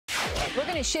We're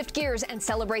going to shift gears and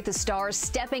celebrate the stars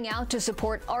stepping out to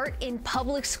support art in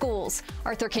public schools.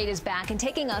 Arthur Kade is back and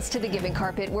taking us to the giving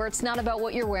carpet, where it's not about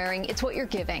what you're wearing, it's what you're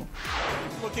giving.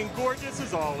 Looking gorgeous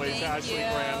as always, Thank Ashley you.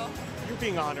 Graham. You're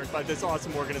being honored by this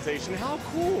awesome organization. How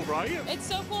cool, right? It's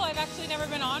so cool. I've actually never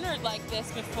been honored like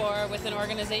this before with an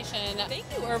organization. Thank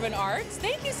you, Urban Arts.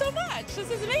 Thank you so much.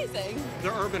 This is amazing.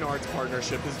 The Urban Arts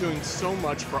Partnership is doing so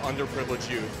much for underprivileged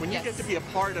youth. When you Yes. get to be a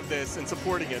part of this and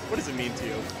supporting it, what does it mean to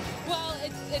you? Well,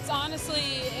 it's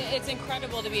honestly, it's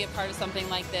incredible to be a part of something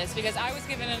like this, because I was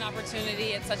given an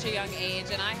opportunity at such a young age,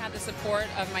 and I had the support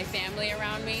of my family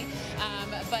around me.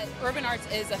 But Urban Arts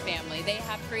is a family. They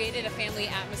have created a family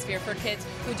atmosphere for kids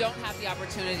who don't have the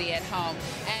opportunity at home.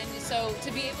 And so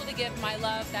to be able to give my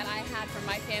love that I had from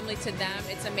my family to them,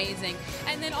 it's amazing.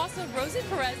 And then also Rosie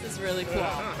Perez is really cool.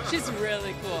 She's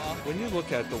really cool. When you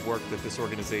look at the work that this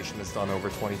organization has done over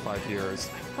 25 years,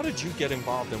 how did you get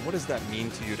involved, and what does that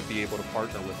mean to you to be able to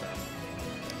partner with them?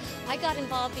 I got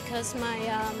involved because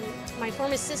my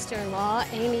former sister-in-law,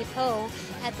 Amy Poe,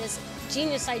 had this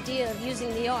genius idea of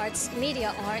using the arts,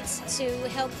 media arts, to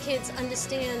help kids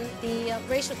understand the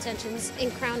racial tensions in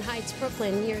Crown Heights,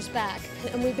 Brooklyn, years back.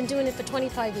 And we've been doing it for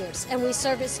 25 years, and we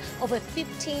service over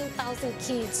 15,000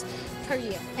 kids per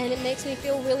year. And it makes me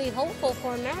feel really hopeful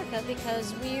for America,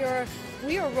 because we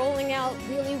are rolling out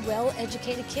really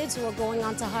well-educated kids who are going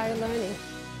on to higher learning.